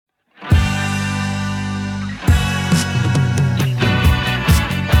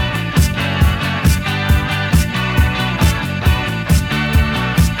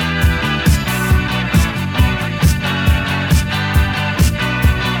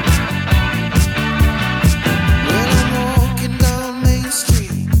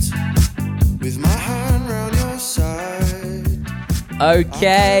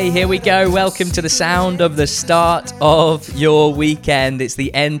Okay, here we go. Welcome to the sound of the start of your weekend. It's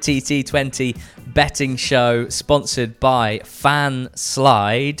the NTT20 betting show sponsored by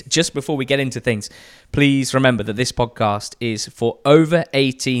FanSlide. Just before we get into things, please remember that this podcast is for over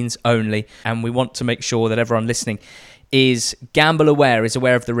 18s only, and we want to make sure that everyone listening is gamble aware, is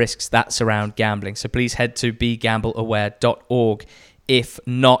aware of the risks that surround gambling. So please head to begambleaware.org. If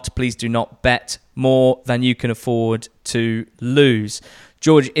not, please do not bet more than you can afford to lose.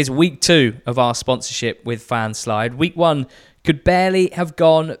 George, it's week 2 of our sponsorship with FanSlide. Week 1 could barely have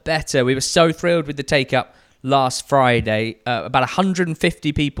gone better. We were so thrilled with the take-up last Friday. About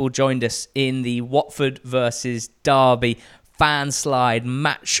 150 people joined us in the Watford versus Derby FanSlide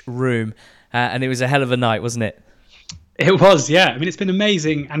match room. And it was a hell of a night, wasn't it? It was, yeah. I mean, it's been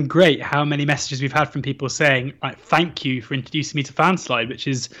amazing and great how many messages we've had from people saying, like, thank you for introducing me to FanSlide, which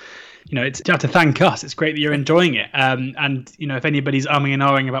is, you know, you have to thank us. It's great that you're enjoying it. And, you know, if anybody's umming and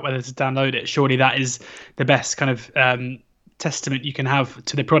ahhing about whether to download it, surely that is the best kind of testament you can have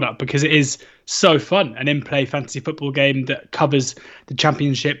to the product, because it is so fun. An in-play fantasy football game that covers the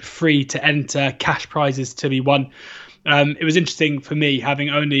championship, free to enter, cash prizes to be won. It was interesting for me, having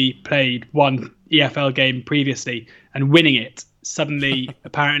only played one EFL game previously and winning it suddenly,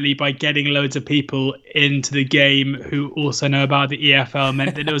 apparently by getting loads of people into the game who also know about the EFL,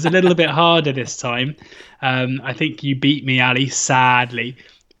 meant that it was a little bit harder this time. I think you beat me, Ali, sadly.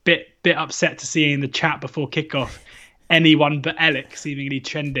 Bit upset to see in the chat before kickoff anyone but Ellick seemingly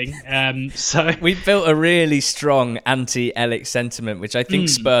trending. So we built a really strong anti-Ellick sentiment, which I think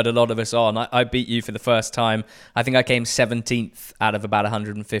spurred a lot of us on. I beat you for the first time. I think I came 17th out of about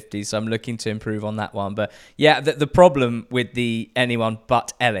 150, so I'm looking to improve on that one. But yeah, the problem with the anyone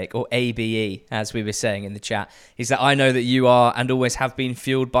but Ellick, or ABE, as we were saying in the chat, is that I know that you are and always have been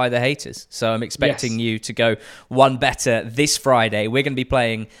fueled by the haters. So I'm expecting you to go one better this Friday. We're going to be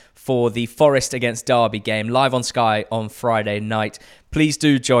playing for the Forest against Derby game live on Sky on Friday night. Please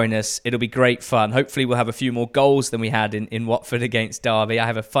do join us. It'll be great fun. Hopefully we'll have a few more goals than we had in Watford against Derby. I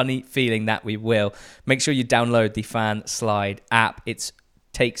have a funny feeling that we will. Make sure you download the FanSlide app. It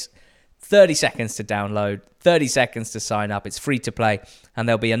takes 30 seconds to download, 30 seconds to sign up. It's free to play, and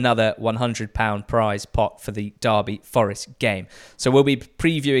there'll be another £100 prize pot for the Derby Forest game. So we'll be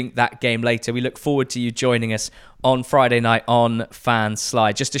previewing that game later. We look forward to you joining us on Friday night on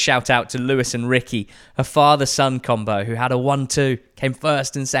FanSlide. Just a shout out to Lewis and Ricky, a father-son combo who had a 1-2, came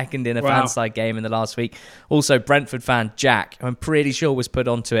first and second in a FanSlide game in the last week. Also, Brentford fan Jack, who I'm pretty sure was put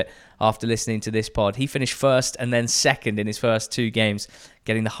onto it after listening to this pod. He finished first and then second in his first 2 games,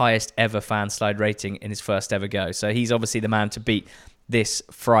 getting the highest ever FanSlide rating in his first ever go. So he's obviously the man to beat this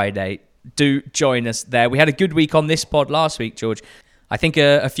Friday. Do join us there. We had a good week on this pod last week, George. I think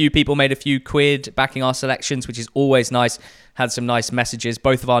a few people made a few quid backing our selections, which is always nice. Had some nice messages.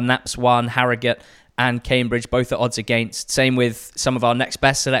 Both of our naps won, Harrogate and Cambridge, both at odds against. Same with some of our next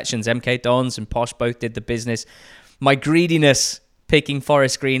best selections. MK Dons and Posh both did the business. My greediness picking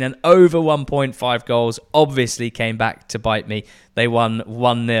Forest Green and over 1.5 goals obviously came back to bite me. They won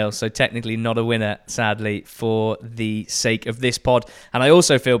 1-0, so technically not a winner, sadly, for the sake of this pod. And I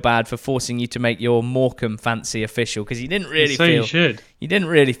also feel bad for forcing you to make your Morecambe fancy official, because you didn't really you didn't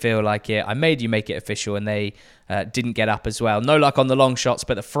really feel like it. I made you make it official, and they didn't get up as well. No luck on the long shots,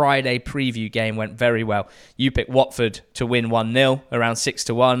 but the Friday preview game went very well. You picked Watford to win 1-0, around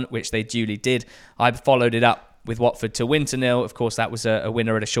 6-1, which they duly did. I followed it up with Watford to win 0. Of course, that was a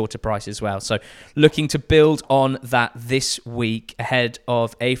winner at a shorter price as well. So looking to build on that this week ahead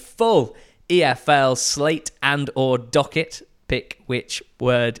of a full EFL slate and or docket. Pick which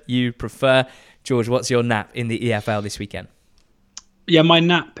word you prefer. George, what's your nap in the EFL this weekend? Yeah, my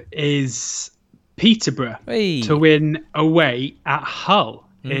nap is Peterborough to win away at Hull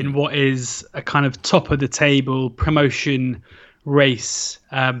in what is a kind of top of the table promotion race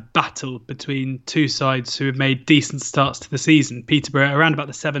battle between two sides who have made decent starts to the season. Peterborough around about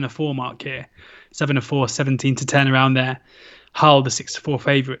the 7-4 mark here, 7-4, 17-10 around there. Hull the 6-4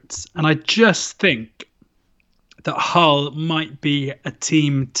 favourites, and I just think that Hull might be a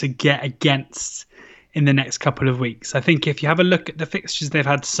team to get against in the next couple of weeks. I think if you have a look at the fixtures they've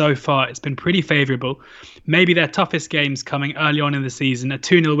had so far, it's been pretty favourable. Maybe their toughest games coming early on in the season, a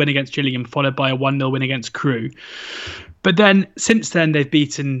 2-0 win against Gillingham followed by a 1-0 win against Crewe. But then, since then, they've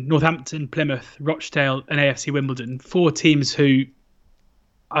beaten Northampton, Plymouth, Rochdale and AFC Wimbledon, 4 teams who,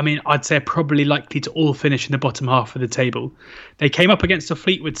 I mean, I'd say are probably likely to all finish in the bottom half of the table. They came up against a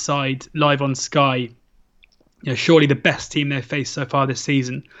Fleetwood side live on Sky, surely the best team they've faced so far this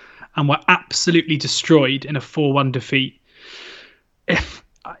season, and were absolutely destroyed in a 4-1 defeat. If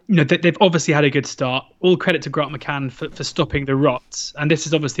they've obviously had a good start. All credit to Grant McCann for stopping the rot. And this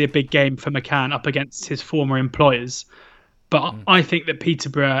is obviously a big game for McCann up against his former employers. But I think that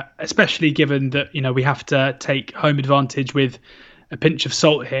Peterborough, especially given that, we have to take home advantage with a pinch of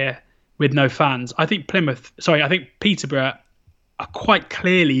salt here with no fans, I think Peterborough are quite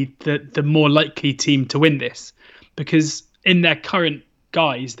clearly the more likely team to win this, because in their current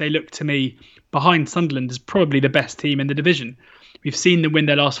guise, they look to me behind Sunderland as probably the best team in the division. We've seen them win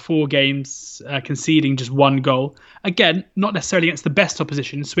their last 4 games, conceding just 1 goal. Again, not necessarily against the best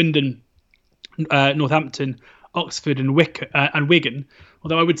opposition, Swindon, Northampton, Oxford and Wigan.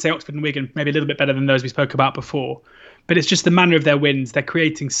 Although I would say Oxford and Wigan maybe a little bit better than those we spoke about before. But it's just the manner of their wins. They're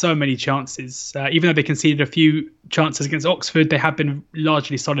creating so many chances. Even though they conceded a few chances against Oxford, they have been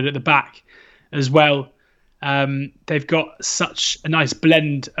largely solid at the back as well. They've got such a nice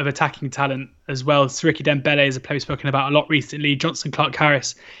blend of attacking talent as well. Siriki Dembele is a player we've spoken about a lot recently. Johnson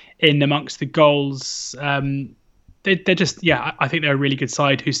Clark-Harris in amongst the goals. They're just, I think they're a really good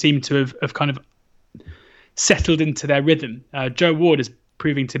side who seem to have kind of settled into their rhythm. Joe Ward is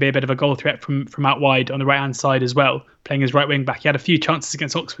proving to be a bit of a goal threat from out wide on the right-hand side as well, playing as right wing back. He had a few chances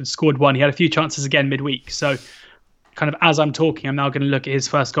against Oxford, scored 1. He had a few chances again midweek. So kind of as I'm talking, I'm now going to look at his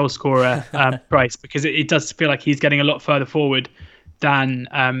first goal scorer price, because it does feel like he's getting a lot further forward than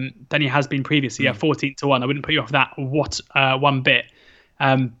he has been previously. 14-1. I wouldn't put you off that one bit.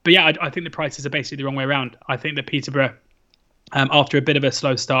 But I think the prices are basically the wrong way around. I think that Peterborough, after a bit of a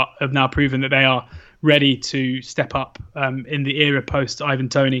slow start, have now proven that they are ready to step up in the era post Ivan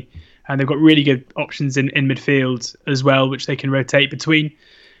Toney, and they've got really good options in midfield as well, which they can rotate between.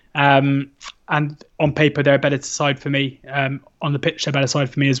 And on paper, they're a better side for me. On the pitch, they're a better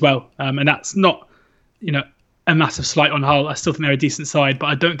side for me as well. And that's not, a massive slight on Hull. I still think they're a decent side, but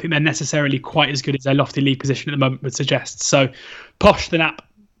I don't think they're necessarily quite as good as their lofty league position at the moment would suggest. So, Posh the Nap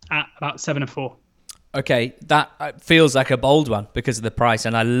at about 7-4. Okay, that feels like a bold one because of the price,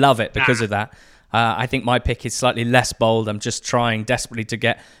 and I love it because of that. I think my pick is slightly less bold. I'm just trying desperately to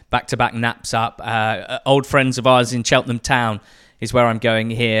get back-to-back naps up. Old friends of ours in Cheltenham Town is where I'm going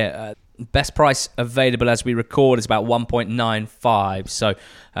here. Best price available as we record is about 1.95, so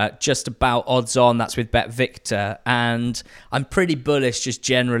just about odds on. That's with Bet Victor, and I'm pretty bullish just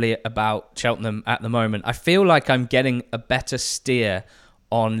generally about Cheltenham at the moment. I feel like I'm getting a better steer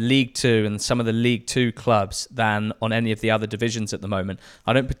on League Two and some of the League Two clubs than on any of the other divisions at the moment.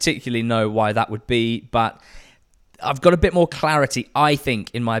 I don't particularly know why that would be, but I've got a bit more clarity, I think,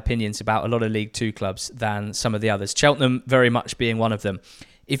 in my opinions, about a lot of League Two clubs than some of the others. Cheltenham very much being one of them.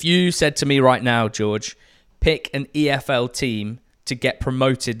 If you said to me right now, George, pick an EFL team to get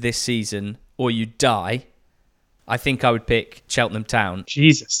promoted this season or you die, I think I would pick Cheltenham Town.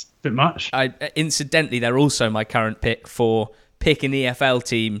 Jesus, a bit much. Incidentally, they're also my current pick for pick an EFL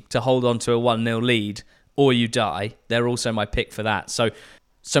team to hold on to a 1-0 lead or you die. They're also my pick for that. So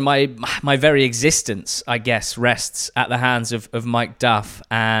my very existence, I guess, rests at the hands of Mike Duff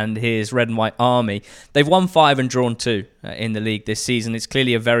and his Red and White Army. They've won 5 and drawn 2 in the league this season. It's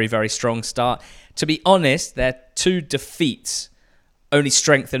clearly a very, very strong start. To be honest, their 2 defeats only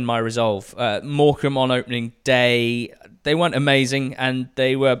strengthened my resolve. Morecambe on opening day, they weren't amazing and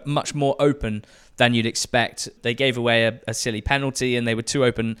they were much more open than you'd expect. They gave away a silly penalty and they were too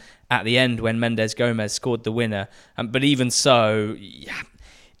open at the end when Mendes Gomez scored the winner. But even so,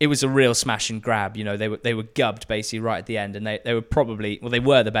 it was a real smash and grab. They were gubbed basically right at the end, and they were probably, they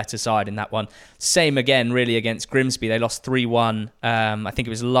were the better side in that one. Same again really against Grimsby. They lost 3-1. I think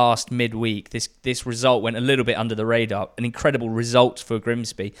it was last midweek. This result went a little bit under the radar. An incredible result for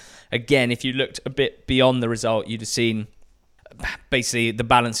Grimsby. Again, if you looked a bit beyond the result, you'd have seen basically the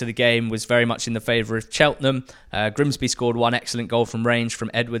balance of the game was very much in the favour of Cheltenham. Grimsby scored 1 excellent goal from range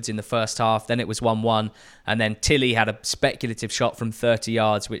from Edwards in the first half. Then it was 1-1. And then Tilly had a speculative shot from 30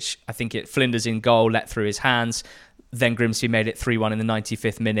 yards, which I think Flinders in goal let through his hands. Then Grimsby made it 3-1 in the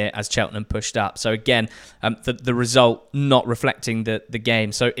 95th minute as Cheltenham pushed up. So again, the result not reflecting the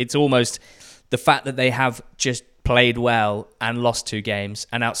game. So it's almost the fact that they have just played well and lost 2 games,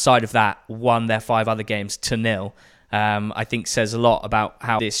 and outside of that, won their 5 other games to 0. I think says a lot about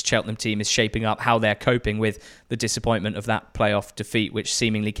how this Cheltenham team is shaping up, how they're coping with the disappointment of that playoff defeat, which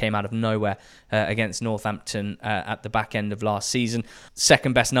seemingly came out of nowhere against Northampton at the back end of last season.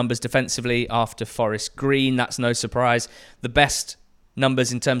 Second best numbers defensively after Forest Green. That's no surprise. The best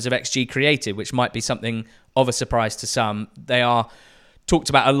numbers in terms of XG created, which might be something of a surprise to some. They are talked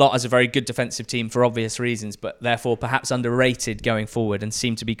about a lot as a very good defensive team for obvious reasons, but therefore perhaps underrated going forward and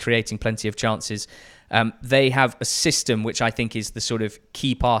seem to be creating plenty of chances. They have a system which I think is the sort of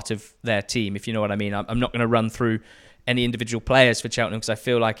key part of their team, if you know what I mean. I'm not going to run through any individual players for Cheltenham, because I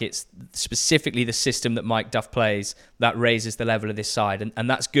feel like it's specifically the system that Mike Duff plays that raises the level of this side. And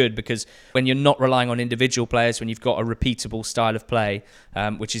that's good, because when you're not relying on individual players, when you've got a repeatable style of play,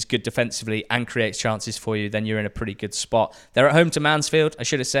 which is good defensively and creates chances for you, then you're in a pretty good spot. They're at home to Mansfield, I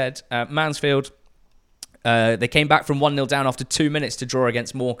should have said. Mansfield, they came back from 1-0 down after 2 minutes to draw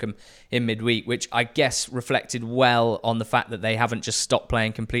against Morecambe in midweek, which I guess reflected well on the fact that they haven't just stopped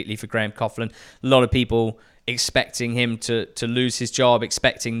playing completely for Graham Coughlin. A lot of people expecting him to lose his job,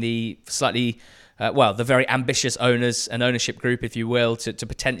 expecting the slightly, the very ambitious owners and ownership group, if you will, to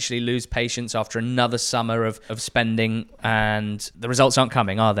potentially lose patience after another summer of spending. And the results aren't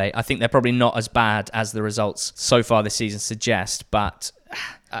coming, are they? I think they're probably not as bad as the results so far this season suggest, but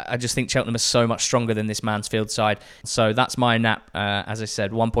I just think Cheltenham are so much stronger than this Mansfield side. So that's my nap. As I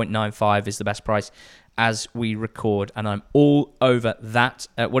said, 1.95 is the best price as we record, and I'm all over that.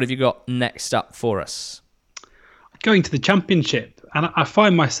 What have you got next up for us? Going to the Championship, and I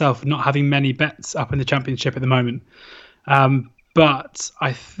find myself not having many bets up in the Championship at the moment. But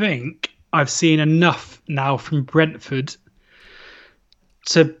I think I've seen enough now from Brentford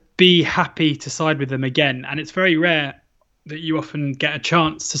to be happy to side with them again. And it's very rare that you often get a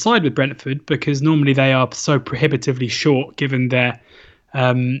chance to side with Brentford, because normally they are so prohibitively short given their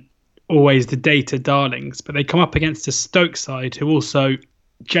always the data darlings. But they come up against a Stoke side who also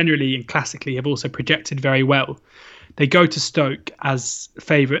generally and classically have also projected very well. They go to Stoke as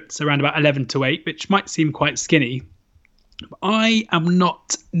favourites around about 11-8, which might seem quite skinny. But I am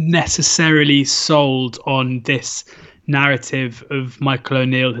not necessarily sold on this narrative of Michael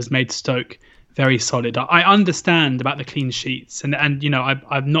O'Neill has made Stoke very solid. I understand about the clean sheets, and you know,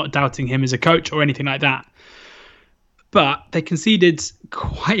 I'm not doubting him as a coach or anything like that. But they conceded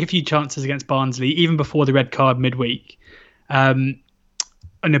quite a few chances against Barnsley, even before the red card midweek.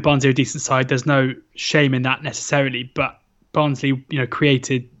 I know Barnsley are a decent side. There's no shame in that necessarily, but Barnsley,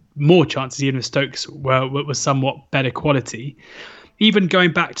 created more chances, even if Stokes were somewhat better quality. Even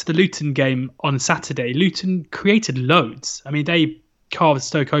going back to the Luton game on Saturday, Luton created loads. I mean, they carved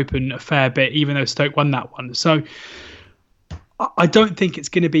Stoke open a fair bit, even though Stoke won that one. So I don't think it's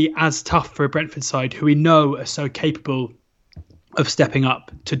going to be as tough for a Brentford side who we know are so capable of stepping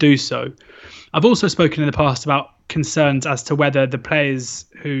up to do so. I've also spoken in the past about concerns as to whether the players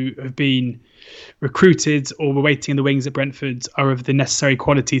who have been recruited or were waiting in the wings at Brentford are of the necessary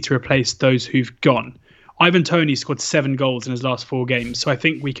quality to replace those who've gone. Ivan Toney scored 7 goals in his last 4 games, so I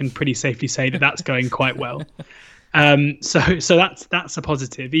think we can pretty safely say that that's going quite well. So that's a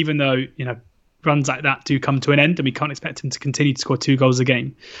positive, even though runs like that do come to an end, and we can't expect him to continue to score 2 goals a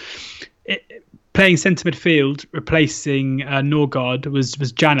game. Playing centre midfield, replacing Norgard was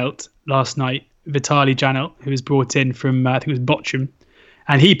Janelt last night. Vitali Janelt, who was brought in from, I think it was Bochum.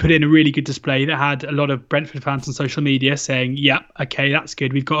 And he put in a really good display that had a lot of Brentford fans on social media saying, yeah, okay, that's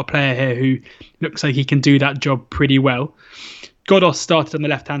good. We've got a player here who looks like he can do that job pretty well. Godos started on the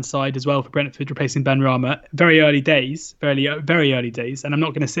left-hand side as well for Brentford, replacing Ben Rama. Very early days, very early days. And I'm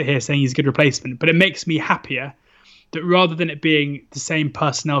not going to sit here saying he's a good replacement, but it makes me happier that rather than it being the same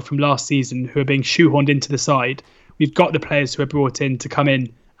personnel from last season who are being shoehorned into the side, we've got the players who are brought in to come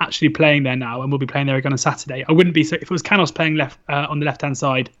in actually playing there now, and will be playing there again on Saturday. I wouldn't be so if it was Canos playing left on the left hand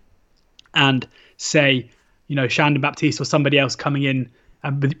side, and say Shandon Baptiste or somebody else coming in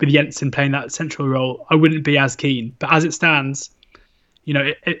with Jensen playing that central role, I wouldn't be as keen. But as it stands,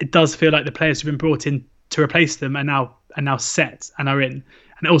 it does feel like the players who've been brought in to replace them are now set and are in,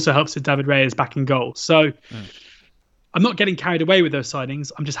 and it also helps with David Reyes back in goal. So. I'm not getting carried away with those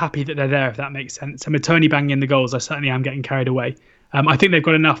signings. I'm just happy that they're there, if that makes sense. And with Tony banging in the goals, I certainly am getting carried away. I think they've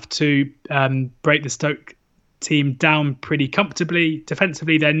got enough to break the Stoke team down pretty comfortably.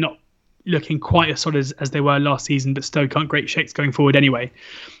 Defensively, they're not looking quite as solid as they were last season, but Stoke aren't great shakes going forward anyway.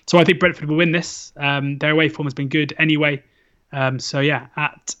 So I think Brentford will win this. Their away form has been good anyway. So yeah,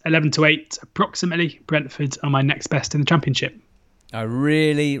 at 11-8 approximately, Brentford are my next best in the Championship. I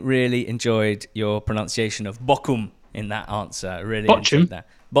really, really enjoyed your pronunciation of Bochum in that answer. I really Bochum. enjoyed that.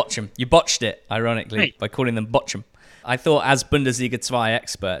 Bochum. You botched it, ironically, by calling them Bochum. I thought as Bundesliga 2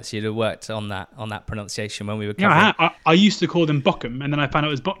 experts, you'd have worked on that pronunciation when we were covering. Yeah, I used to call them Bochum, and then I found out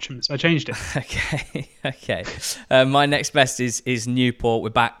it was Bochum, so I changed it. Okay. My next best is Newport. We're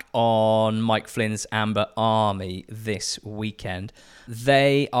back on Mike Flynn's Amber Army this weekend.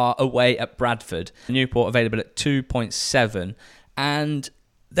 They are away at Bradford. Newport available at 2.7, and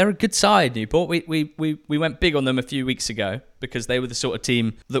they're a good side, Newport. We went big on them a few weeks ago because they were the sort of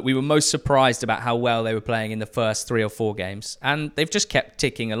team that we were most surprised about how well they were playing in the first 3 or 4 games. And they've just kept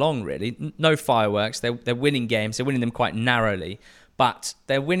ticking along, really. No fireworks. They're winning games. They're winning them quite narrowly. But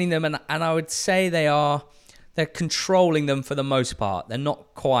they're winning them, and I would say they are they're controlling them for the most part. They're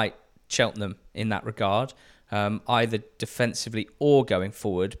not quite Cheltenham in that regard, either defensively or going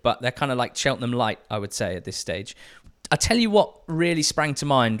forward, but they're kind of like Cheltenham light, I would say, at this stage. I tell you what really sprang to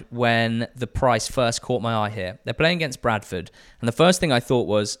mind when the price first caught my eye here. They're playing against Bradford, and the first thing I thought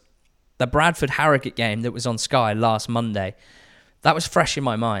was the Bradford-Harrogate game that was on Sky last Monday. That was fresh in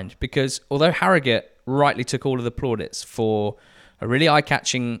my mind, because although Harrogate rightly took all of the plaudits for a really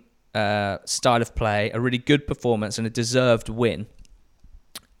eye-catching style of play, a really good performance, and a deserved win,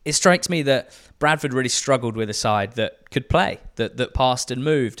 it strikes me that Bradford really struggled with a side that could play, that passed and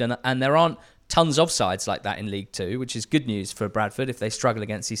moved, and there aren't tons of sides like that in League Two, which is good news for Bradford if they struggle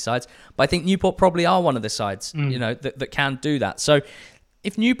against these sides. But I think Newport probably are one of the sides, that can do that. So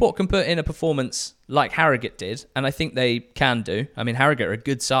if Newport can put in a performance like Harrogate did, and I think they can do. I mean, Harrogate are a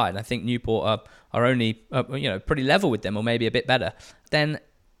good side. I think Newport are only pretty level with them, or maybe a bit better. Then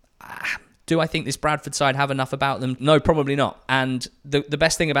do I think this Bradford side have enough about them? No, probably not. And the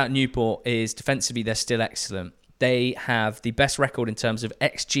best thing about Newport is defensively they're still excellent. They have the best record in terms of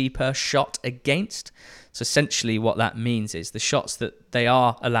XG per shot against. So essentially what that means is the shots that they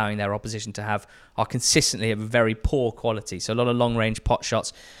are allowing their opposition to have are consistently of a very poor quality. So a lot of long-range pot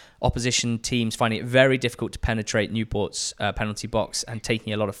shots. Opposition teams finding it very difficult to penetrate Newport's penalty box and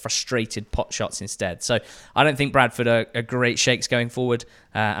taking a lot of frustrated pot shots instead. So I don't think Bradford are great shakes going forward,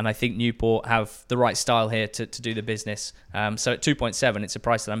 and I think Newport have the right style here to do the business. So at 2.7, it's a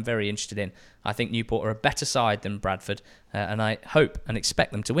price that I'm very interested in. I think Newport are a better side than Bradford, and I hope and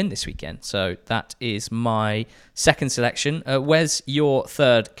expect them to win this weekend. So that is my second selection. Where's your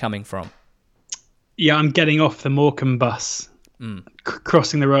third coming from? Yeah, I'm getting off the Morecambe bus.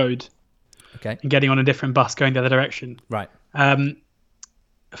 Crossing the road, okay, and getting on a different bus going the other direction. Right.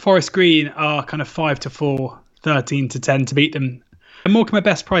 Forest Green are kind of 5-4, 13-10 to beat them. And Morecambe are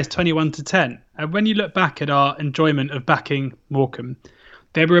best price 21-10. And when you look back at our enjoyment of backing Morecambe,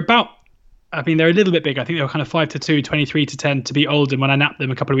 they were they're a little bit big. I think they were kind of 5-2, 23-10 to beat Oldham when I napped them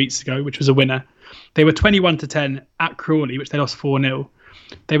a couple of weeks ago, which was a winner. They were 21-10 at Crawley, which they lost 4-0.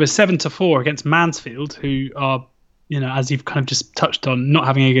 They were 7-4 against Mansfield, who are, as you've kind of just touched on, not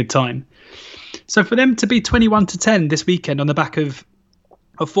having a good time. So for them to be 21-10 this weekend on the back of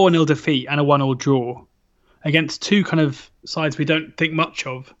a 4-0 defeat and a 1-1 draw against two kind of sides we don't think much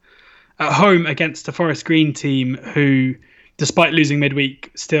of, at home against a Forest Green team who, despite losing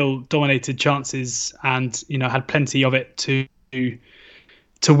midweek, still dominated chances and, had plenty of it to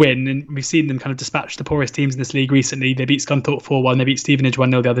win. And we've seen them kind of dispatch the poorest teams in this league recently. They beat Scunthorpe 4-1, they beat Stevenage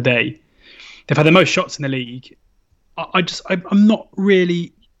 1-0 the other day. They've had the most shots in the league. I'm not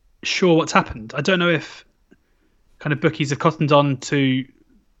really sure what's happened. I don't know if kind of bookies have cottoned on to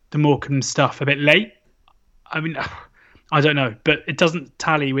the Morecambe stuff a bit late. I mean, I don't know, but it doesn't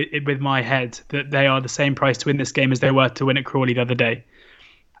tally with my head that they are the same price to win this game as they were to win at Crawley the other day.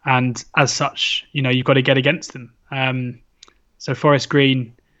 And as such, you've got to get against them. So Forest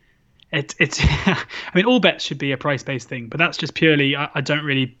Green, it's I mean, all bets should be a price-based thing, but that's just purely, I don't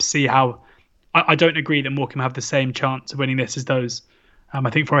really see how. I don't agree that Morecambe have the same chance of winning this as those. I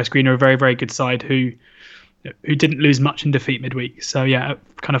think Forest Green are a very, very good side who didn't lose much in defeat midweek. So yeah,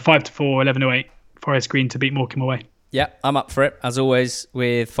 kind of 5-4, 11-8, Forest Green to beat Morecambe away. Yeah, I'm up for it, as always,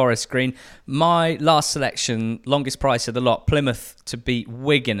 with Forest Green. My last selection, longest price of the lot, Plymouth to beat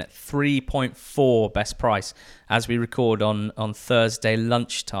Wigan at 3.4 best price as we record on Thursday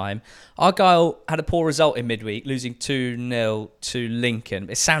lunchtime. Argyle had a poor result in midweek, losing 2-0 to Lincoln.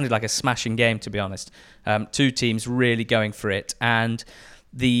 It sounded like a smashing game, to be honest. Two teams really going for it. And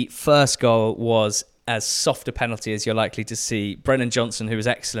the first goal was as soft a penalty as you're likely to see. Brennan Johnson, who was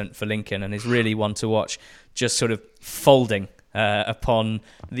excellent for Lincoln and is really one to watch, just sort of folding upon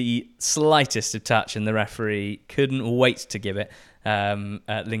the slightest of touch, and the referee couldn't wait to give it.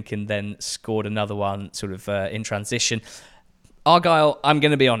 Lincoln then scored another one sort of in transition. Argyle, I'm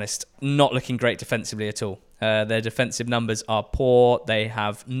going to be honest, not looking great defensively at all. Their defensive numbers are poor. They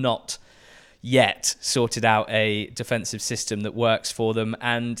have not yet sorted out a defensive system that works for them,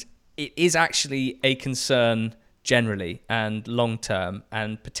 and it is actually a concern generally and long term,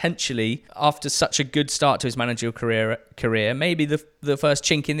 and potentially after such a good start to his managerial career, maybe the first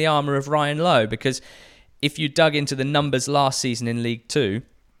chink in the armour of Ryan Lowe. Because if you dug into the numbers last season in League Two,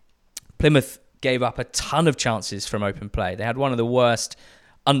 Plymouth gave up a ton of chances from open play. They had one of the worst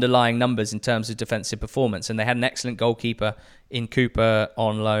underlying numbers in terms of defensive performance, and they had an excellent goalkeeper in Palmer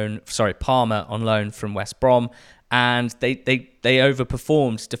on loan from West Brom. and they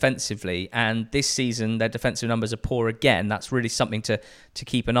overperformed defensively. And this season, their defensive numbers are poor again. That's really something to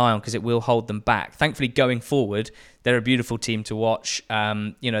keep an eye on, because it will hold them back. Thankfully, going forward, they're a beautiful team to watch.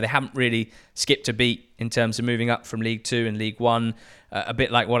 They haven't really skipped a beat in terms of moving up from League Two and League One. A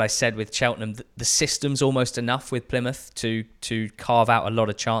bit like what I said with Cheltenham, the system's almost enough with Plymouth to carve out a lot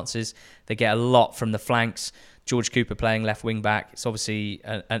of chances. They get a lot from the flanks. George Cooper playing left wing back. It's obviously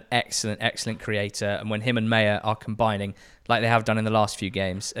an excellent creator. And when him and Mayer are combining, like they have done in the last few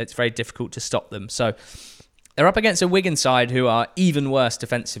games, it's very difficult to stop them. So they're up against a Wigan side who are even worse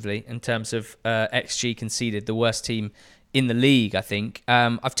defensively in terms of XG conceded, the worst team in the league, I think.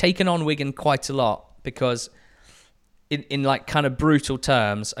 I've taken on Wigan quite a lot because in like kind of brutal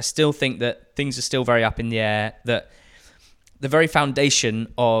terms, I still think that things are still very up in the air, that the very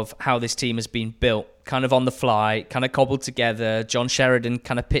foundation of how this team has been built, kind of on the fly, kind of cobbled together, John Sheridan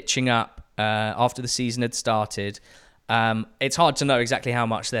kind of pitching up after the season had started. It's hard to know exactly how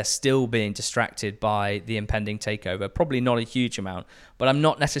much they're still being distracted by the impending takeover. Probably not a huge amount, but I'm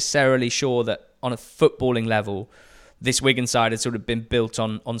not necessarily sure that on a footballing level, this Wigan side has sort of been built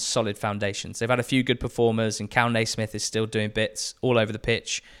on solid foundations. They've had a few good performers, and Cal Naismith is still doing bits all over the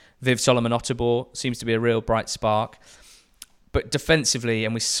pitch. Viv Solomon-Otterbourg seems to be a real bright spark. But defensively,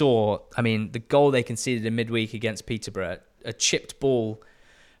 and we saw, the goal they conceded in midweek against Peterborough, a chipped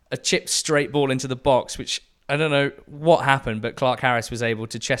straight ball into the box, which I don't know what happened, but Clark Harris was able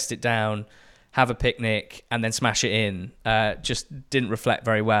to chest it down, have a picnic, and then smash it in. Just didn't reflect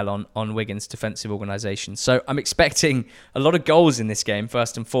very well on Wigan's defensive organisation. So I'm expecting a lot of goals in this game,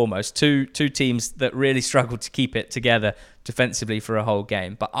 first and foremost. Two teams that really struggled to keep it together defensively for a whole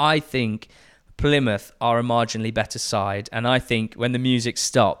game. But I think Plymouth are a marginally better side, and I think when the music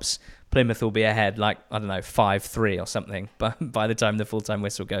stops, Plymouth will be ahead, 5-3 or something, but by the time the full-time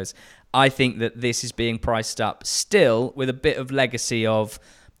whistle goes. I think that this is being priced up still with a bit of legacy of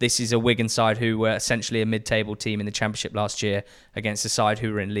this is a Wigan side who were essentially a mid-table team in the Championship last year against a side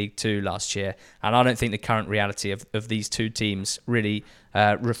who were in League Two last year. And I don't think the current reality of these two teams really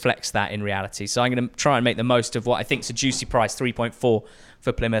reflects that in reality. So I'm going to try and make the most of what I think is a juicy price, 3.4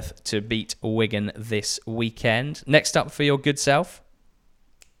 for Plymouth to beat Wigan this weekend. Next up for your good self?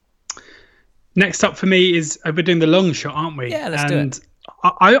 Next up for me is, we're doing the long shot, aren't we? Yeah, let's do it.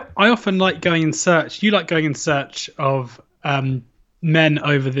 I often like going in search. You like going in search of men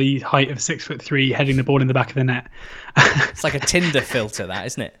over the height of 6'3" heading the ball in the back of the net. It's like a Tinder filter, that,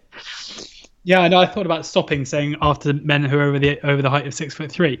 isn't it? Yeah, I know. I thought about stopping saying after men who are over the height of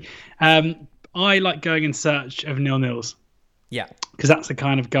 6'3". I like going in search of 0-0s. Yeah, because that's the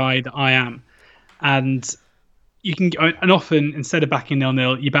kind of guy that I am, and you can. And often instead of backing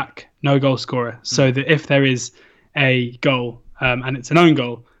 0-0, you back no goal scorer, so that if there is a goal and it's an own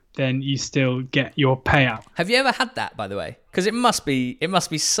goal, then you still get your payout. Have you ever had that, by the way? Because it must be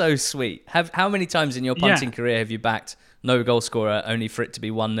so sweet. How many times in your punting career have you backed no goal scorer only for it to be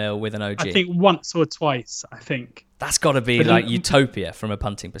 1-0 with an OG? I think once or twice. I think that's got to be utopia from a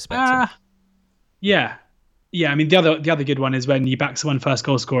punting perspective. Yeah. The other good one is when you back someone first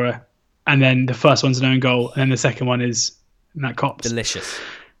goal scorer, and then the first one's an own goal, and then the second one is Matt Cops. Delicious.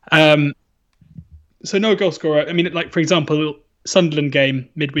 So no goal scorer. For example, Sunderland game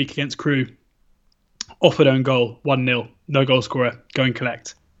midweek against Crewe, offered own goal, 1-0, no goal scorer, go and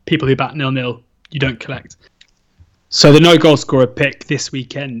collect. People who bat 0-0, you don't collect. So the no goal scorer pick this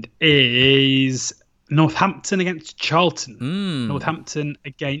weekend is Northampton against Charlton. Northampton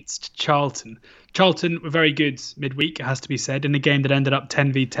against Charlton. Charlton were very good midweek, it has to be said, in a game that ended up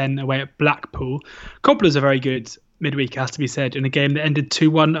 10v10 away at Blackpool. Cobblers are very good midweek, it has to be said, in a game that ended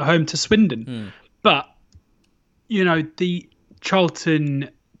 2-1 at home to Swindon. But, the Charlton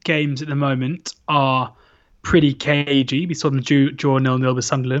games at the moment are pretty cagey. We saw them draw 0-0 with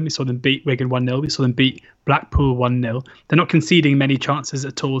Sunderland. We saw them beat Wigan 1-0. We saw them beat Blackpool 1-0. They're not conceding many chances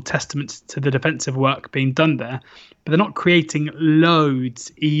at all, testament to the defensive work being done there. But they're not creating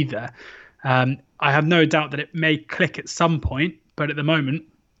loads either. I have no doubt that it may click at some point, but at the moment,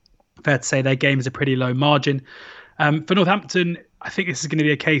 fair to say their games are pretty low margin. For Northampton, I think this is going to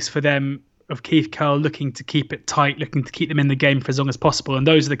be a case for them of Keith Curle looking to keep it tight, looking to keep them in the game for as long as possible. And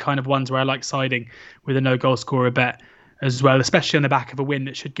those are the kind of ones where I like siding with a no goal scorer bet as well, especially on the back of a win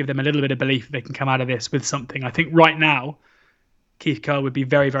that should give them a little bit of belief that they can come out of this with something. I think right now, Keith Curle would be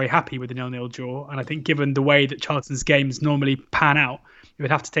very, very happy with a 0-0 draw. And I think given the way that Charlton's games normally pan out, you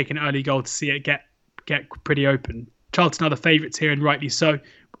would have to take an early goal to see it get pretty open. Charlton are the favourites here, and rightly so.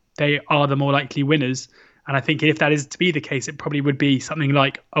 They are the more likely winners. And I think if that is to be the case, it probably would be something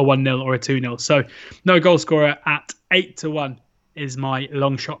like a 1-0 or a 2-0. So no goal scorer at 8-1 is my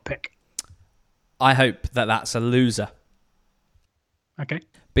long shot pick. I hope that that's a loser. Okay.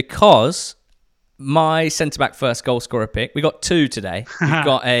 Because my centre-back first goal scorer pick, we got 2 today.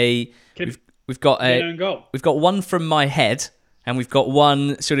 We've got we've got one from my head, and we've got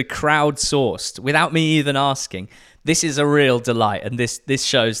one sort of crowdsourced without me even asking. This is a real delight, and this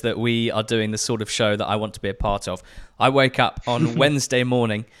shows that we are doing the sort of show that I want to be a part of. I wake up on Wednesday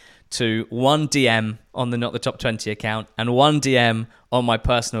morning to one DM on the Not the Top 20 account and one DM on my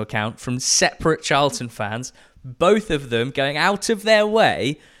personal account from separate Charlton fans, both of them going out of their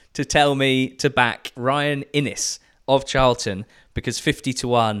way to tell me to back Ryan Inniss of Charlton because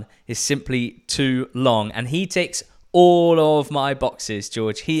 50-1 is simply too long. And he ticks all of my boxes,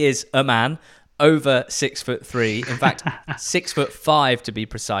 George. He is a man over 6'3", in fact 6'5" to be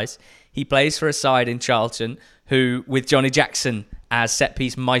precise. He plays for a side in Charlton who, with Johnny Jackson as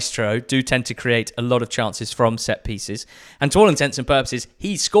set-piece maestro, do tend to create a lot of chances from set pieces. And to all intents and purposes,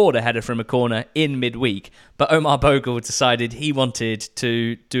 he scored a header from a corner in midweek, but Omar Bogle decided he wanted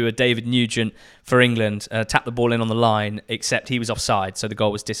to do a David Nugent for England, tap the ball in on the line, except he was offside, so the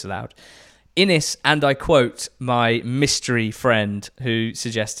goal was disallowed. Inniss, and I quote my mystery friend who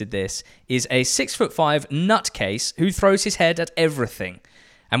suggested this, is a 6'5" nutcase who throws his head at everything,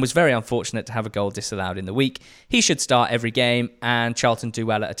 and was very unfortunate to have a goal disallowed in the week. He should start every game, and Charlton do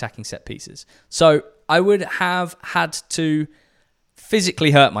well at attacking set pieces. So I would have had to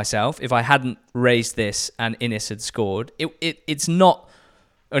physically hurt myself if I hadn't raised this and Inniss had scored. It's not...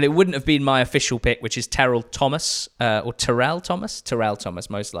 And it wouldn't have been my official pick, which is Terrell Thomas, or Terrell Thomas,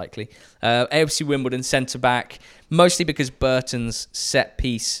 most likely. AFC Wimbledon centre-back, mostly because Burton's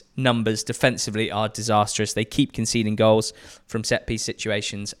set-piece numbers defensively are disastrous. They keep conceding goals from set-piece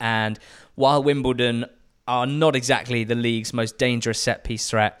situations. And while Wimbledon are not exactly the league's most dangerous set-piece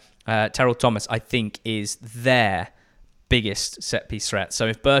threat, Terrell Thomas, I think, is their biggest set-piece threat. So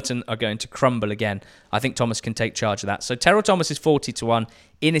if Burton are going to crumble again, I think Thomas can take charge of that. So Terrell Thomas is 40-1,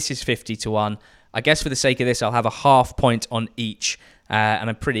 Inniss is 50-1. I guess for the sake of this, I'll have a half point on each, and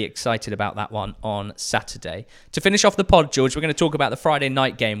I'm pretty excited about that one on Saturday. To finish off the pod, George, we're going to talk about the Friday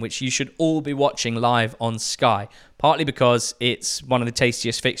night game, which you should all be watching live on Sky, partly because it's one of the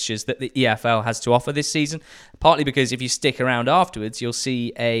tastiest fixtures that the EFL has to offer this season, partly because if you stick around afterwards, you'll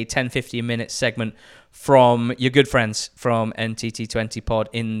see a 10-15 minute segment from your good friends from NTT20 Pod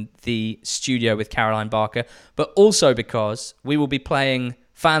in the studio with Caroline Barker, but also because we will be playing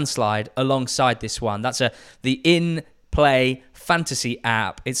Fanslide alongside this one. That's the in-play fantasy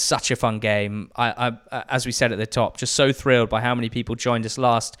app. It's such a fun game. I as we said at the top, just so thrilled by how many people joined us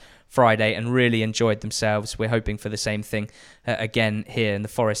last Friday and really enjoyed themselves. We're hoping for the same thing again here in the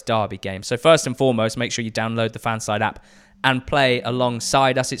Forest Derby game. So first and foremost, make sure you download the Fanslide app and play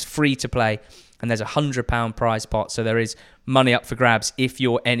alongside us. It's free to play, and there's a £100 prize pot, so there is money up for grabs if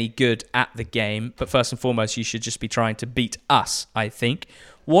you're any good at the game. But first and foremost, you should just be trying to beat us, I think.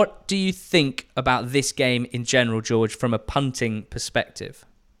 What do you think about this game in general, George, from a punting perspective?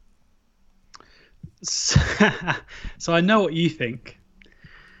 So I know what you think,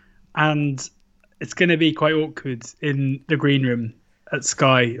 and it's going to be quite awkward in the green room at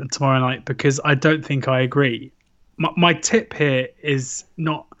Sky tomorrow night because I don't think I agree. My tip here is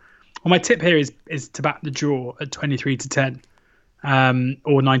not... Well, my tip here is to back the draw at 23-10,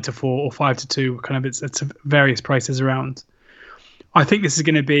 or 9-4, or 5-2. Kind of, it's various prices around. I think this is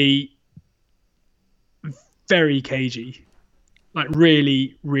going to be very cagey, like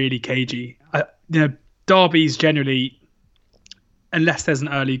really, really cagey. Derbies generally, unless there's an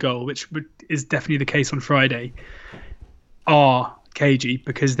early goal, which is definitely the case on Friday, are cagey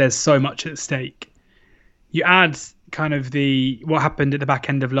because there's so much at stake. You add kind of what happened at the back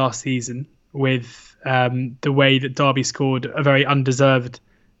end of last season with the way that Derby scored a very undeserved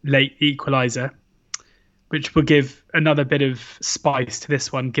late equaliser, which will give another bit of spice to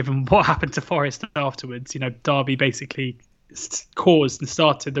this one, given what happened to Forest afterwards. Derby basically caused and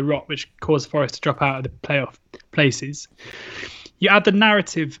started the rot, which caused Forest to drop out of the playoff places. You add the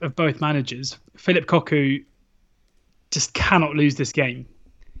narrative of both managers. Philip Cocu just cannot lose this game.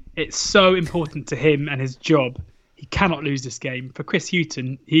 It's so important to him and his job. He cannot lose this game. For Chris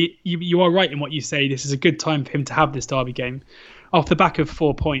Hughton, you are right in what you say. This is a good time for him to have this Derby game. Off the back of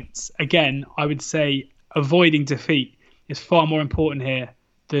 4 points, again, I would say avoiding defeat is far more important here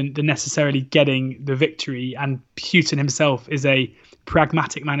than necessarily getting the victory. And Hughton himself is a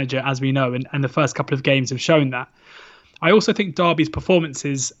pragmatic manager, as we know, and the first couple of games have shown that. I also think Derby's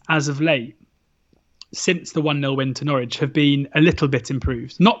performances as of late, since the 1-0 win to Norwich, have been a little bit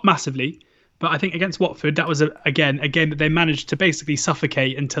improved. Not massively, but I think against Watford, that was, again, a game that they managed to basically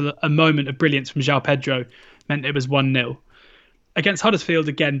suffocate until a moment of brilliance from João Pedro meant it was 1-0. against Huddersfield,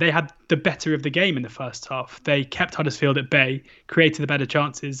 again, they had the better of the game in the first half. They kept Huddersfield at bay, created the better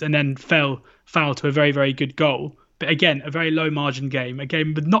chances, and then fell foul to a very, very good goal. But again, a very low margin game, a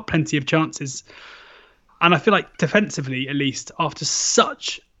game with not plenty of chances. And I feel like defensively, at least, after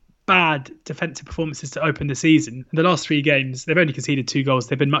such bad defensive performances to open the season, in the last 3 games, they've only conceded 2 goals.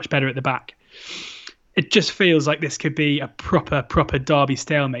 They've been much better at the back. It just feels like this could be a proper Derby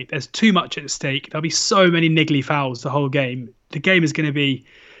stalemate. There's too much at stake. There'll be so many niggly fouls the whole game. The game is going to be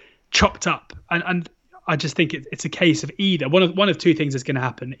chopped up. And I just think it's a case of either one of 2 things is going to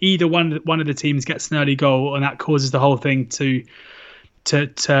happen. Either one of the teams gets an early goal and that causes the whole thing to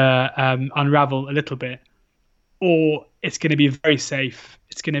unravel a little bit, or it's going to be very safe.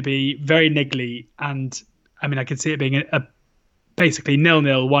 It's going to be very niggly. And I mean, I can see it being a basically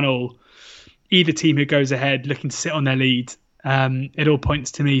 0-0, 1-1. Either team who goes ahead looking to sit on their lead. It all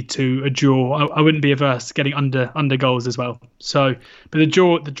points to me to a draw. I wouldn't be averse getting under goals as well. So, but the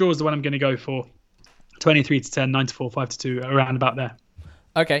draw is the one I'm going to go for. 23-10, 9-4, 5-2, around about there.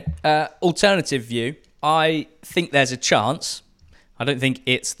 Okay. Alternative view. I think there's a chance. I don't think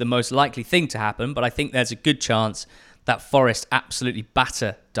it's the most likely thing to happen, but I think there's a good chance that Forest absolutely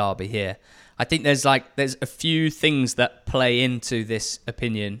batter Derby here. I think there's a few things that play into this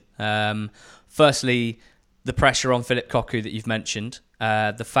opinion. Firstly, the pressure on Philip Cocu that you've mentioned,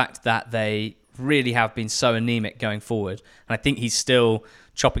 the fact that they really have been so anemic going forward. And I think he's still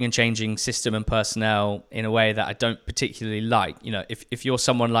chopping and changing system and personnel in a way that I don't particularly like. You know, if you're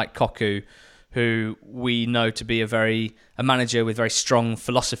someone like Cocu, who we know to be a manager with very strong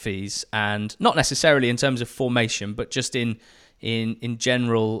philosophies, and not necessarily in terms of formation, but just in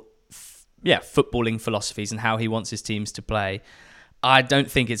general, footballing philosophies and how he wants his teams to play. I don't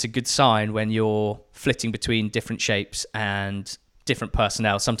think it's a good sign when you're flitting between different shapes and different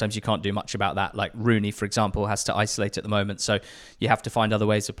personnel. Sometimes you can't do much about that. Like Rooney, for example, has to isolate at the moment, so you have to find other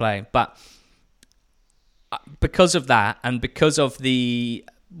ways of playing. But because of that, and because of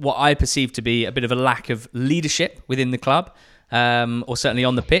what I perceive to be a bit of a lack of leadership within the club, or certainly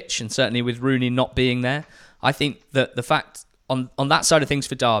on the pitch, and certainly with Rooney not being there, I think that the fact on that side of things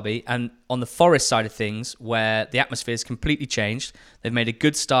for Derby, and on the Forest side of things, where the atmosphere has completely changed, they've made a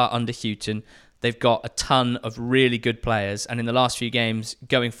good start under Houghton. They've got a ton of really good players, and in the last few games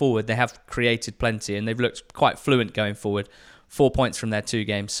going forward, they have created plenty, and they've looked quite fluent going forward. 4 points from their 2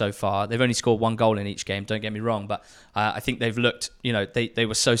 games so far. They've only scored 1 goal in each game, don't get me wrong, but I think they've looked, they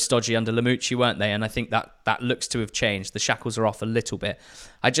were so stodgy under Lamucci, weren't they? And I think that looks to have changed. The shackles are off a little bit.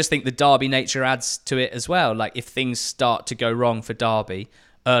 I just think the Derby nature adds to it as well. Like, if things start to go wrong for Derby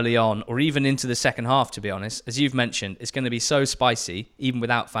early on, or even into the second half, to be honest, as you've mentioned, it's going to be so spicy, even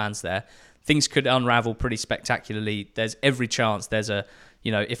without fans there. Things could unravel pretty spectacularly. There's every chance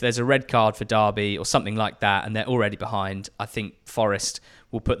if there's a red card for Derby or something like that and they're already behind, I think Forest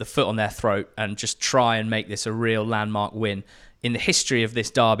will put the foot on their throat and just try and make this a real landmark win in the history of this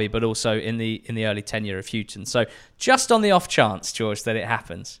derby, but also in the early tenure of Houghton. So just on the off chance, George, that it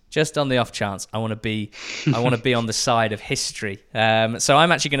happens, just on the off chance, I want to be on the side of history. So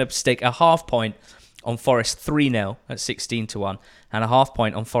I'm actually going to stake a half point on Forest 3-0 at 16-1 and a half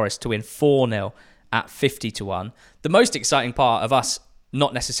point on Forest to win 4-0 at 50-1. The most exciting part of us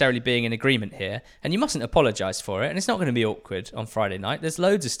not necessarily being in agreement here, and you mustn't apologise for it, and it's not going to be awkward on Friday night. There's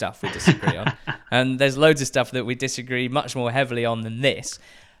loads of stuff we disagree on, and there's loads of stuff that we disagree much more heavily on than this.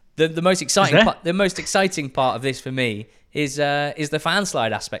 The most exciting part of this for me is the fan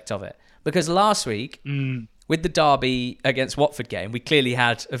slide aspect of it, because last week with the Derby against Watford game, we clearly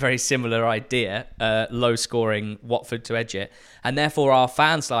had a very similar idea, low scoring Watford to edge it, and therefore our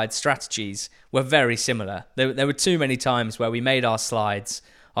fan slide strategies were very similar. There were too many times where we made our slides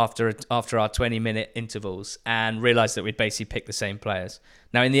after our 20-minute intervals and realised that we'd basically picked the same players.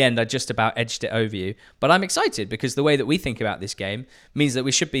 Now, in the end, I just about edged it over you, but I'm excited because the way that we think about this game means that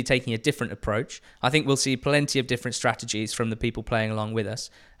we should be taking a different approach. I think we'll see plenty of different strategies from the people playing along with us,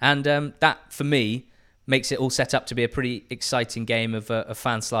 and that, for me, makes it all set up to be a pretty exciting game of a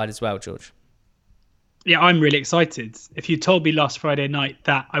fan slide as well, George. Yeah, I'm really excited. If you told me last Friday night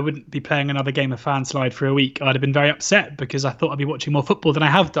that I wouldn't be playing another game of fan slide for a week, I'd have been very upset because I thought I'd be watching more football than I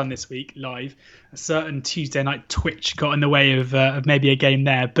have done this week live. A certain Tuesday night twitch got in the way of maybe a game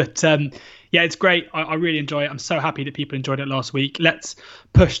there. But yeah, it's great. I really enjoy it. I'm so happy that people enjoyed it last week. Let's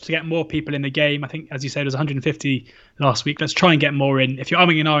push to get more people in the game. I think, as you said, it was 150 last week. Let's try and get more in. If you're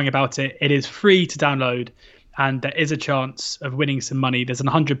umming and ahhing about it, it is free to download. And there is a chance of winning some money. There's an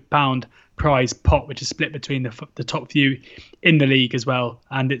 £100 prize pot, which is split between the top few in the league as well.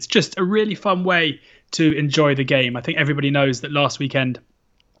 And it's just a really fun way to enjoy the game. I think everybody knows that last weekend,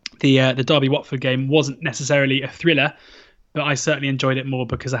 the Derby-Watford game wasn't necessarily a thriller. but I certainly enjoyed it more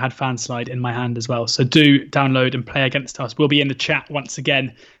because I had Fanslide in my hand as well. So do download and play against us. We'll be in the chat once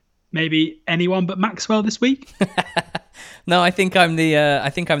again. Maybe anyone but Maxwell this week. No, I think I'm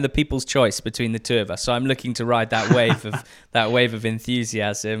the people's choice between the two of us. So I'm looking to ride that wave of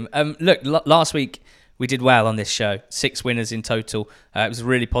enthusiasm. Look, last week we did well on this show. 6 winners in total. It was a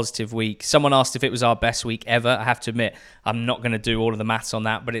really positive week. Someone asked if it was our best week ever. I have to admit, I'm not going to do all of the maths on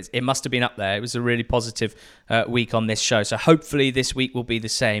that, but it must have been up there. It was a really positive week on this show. So hopefully this week will be the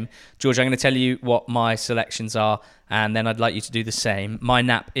same. George, I'm going to tell you what my selections are, and then I'd like you to do the same. My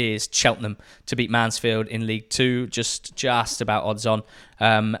nap is Cheltenham to beat Mansfield in League 2, just about odds on.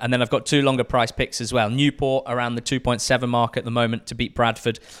 And then I've got 2 longer price picks as well. Newport around the 2.7 mark at the moment to beat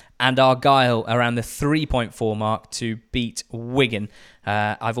Bradford, and Argyle around the 3.4 mark to beat Wigan.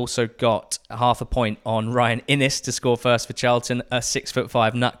 I've also got half a point on Ryan Innes to score first for Charlton, a 6'5"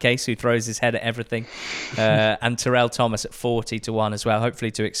 nutcase who throws his head at everything, and Terrell Thomas at 40-1 as well,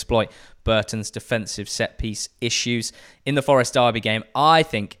 hopefully to exploit Burton's defensive set-piece issues. In the Forest Derby game, I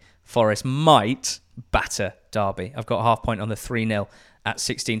think Forest might batter Derby. I've got a half point on the 3-0 at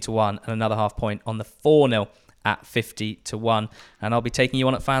 16-1 and another half point on the 4-0 at 50-1. And I'll be taking you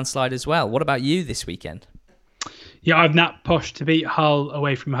on at Fanslide as well. What about you this weekend? Yeah, I've napped Posh to beat Hull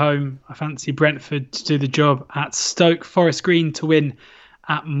away from home. I fancy Brentford to do the job at Stoke. Forest Green to win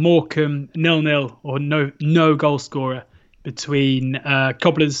at Morecambe. 0-0 or no goal scorer between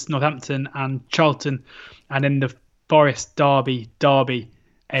Cobblers, Northampton and Charlton. And in the Forest Derby,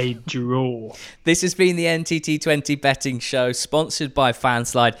 a draw. This has been the NTT20 betting show, sponsored by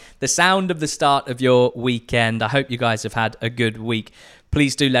Fanslide. The sound of the start of your weekend. I hope you guys have had a good week.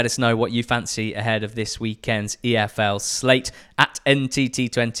 Please do let us know what you fancy ahead of this weekend's EFL slate at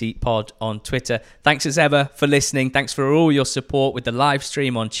NTT20pod on Twitter. Thanks as ever for listening. Thanks for all your support with the live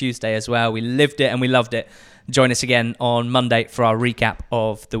stream on Tuesday as well. We lived it and we loved it. Join us again on Monday for our recap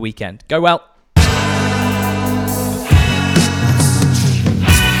of the weekend. Go well.